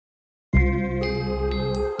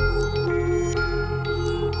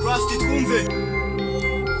Basti twumve.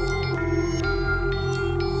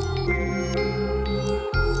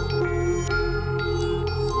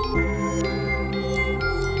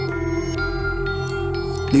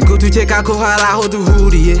 Nigute ukeka ko hari aho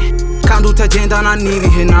duhuriye kandi utagendana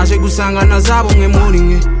n'ibihe naje gusanga nazaba umwe muri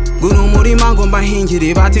mwe ngura umurima ngo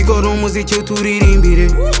mbahingire batikora umuziki uturirimbire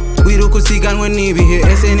wiruka usiganwe n'ibihe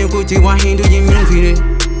ese ni kuki wahinduye imyumvire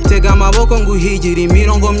tega amaboko nguhigire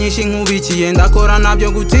imirongo myinshi nkubikiye ndakora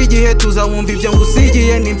nabyo guta igihe tuza wumva ibyo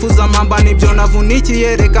ngusigiye nimfuza mpamba nibyo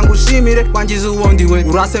navunikiye reka ngushimire wangize uwundi we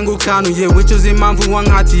urase ngukanuye wicuza impamvu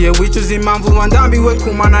wankatiye wicuza impamvu wandambiwe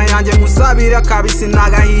ku mana yanjye nkusabira kabisi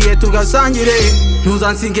nagahiye tugasangire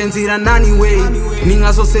ntuzansinge nzira naniwe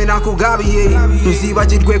ninka zose nakugabiye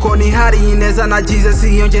ntuzibagirwe ko nihariye ineza nagize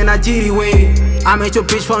siyo nge nagiriwe I made your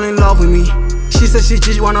bitch fall in love with me. She said she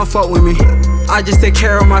just wanna fuck with me. I just take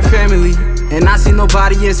care of my family, and I see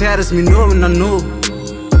nobody as hard as me, no, no.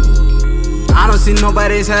 I don't see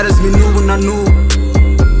nobody as hard as me, no, no.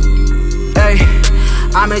 Hey,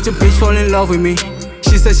 I made your bitch fall in love with me.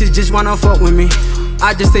 She said she just wanna fuck with me.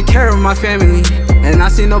 I just take care of my family, and I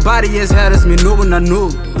see nobody as hard as me, no, no.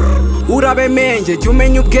 Urabe menje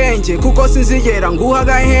jumenya ubwenge kuko sinzigera nguha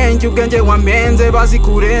agahenge ubwenge wamenze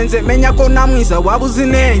bazikurenze menya ko namwiza wabuze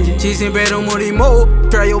inenge kiza imbere umurimo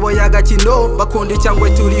turayoboye agakino bakunda cyangwa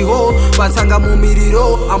turiho bansanga mu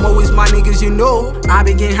miriro I'm always my niggas you know I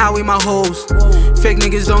been getting high with my hoes fake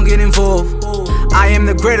niggas don't get involved I am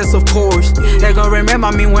the greatest of course they gon'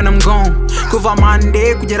 remember me when I'm gone kuva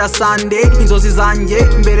Monday kugera Sunday inzozi zanjye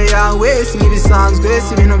imbere yawe sinibisanzwe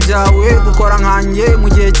si ibintu byawe gukora nkanjye mu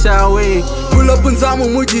gihe cyawe pull up nza mu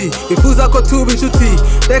mujyi ifuza ko tuba inshuti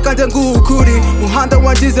reka nje nguhukuri muhanda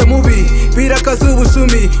wangize mubi birakaza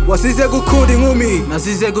ubushumi wasize gukunda inkumi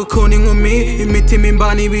nazize gukunda inkumi imitima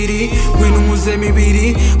imbana ibiri ngwino nkuze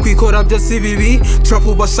mibiri kwikora byose bibi trap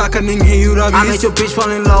ubashaka ni nk'iyurabizi I made your bitch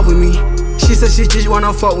fall in love with me She said she just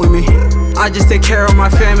wanna fuck with me I just take care of my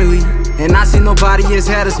family And I see nobody as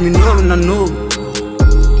hard as me, no, no.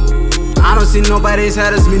 I don't see nobody as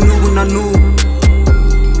hard as me, no, no.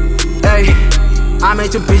 Hey, I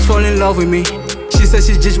made your bitch fall in love with me She said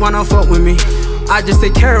she just wanna fuck with me I just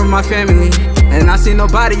take care of my family And I see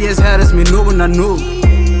nobody as hard as me, no, no.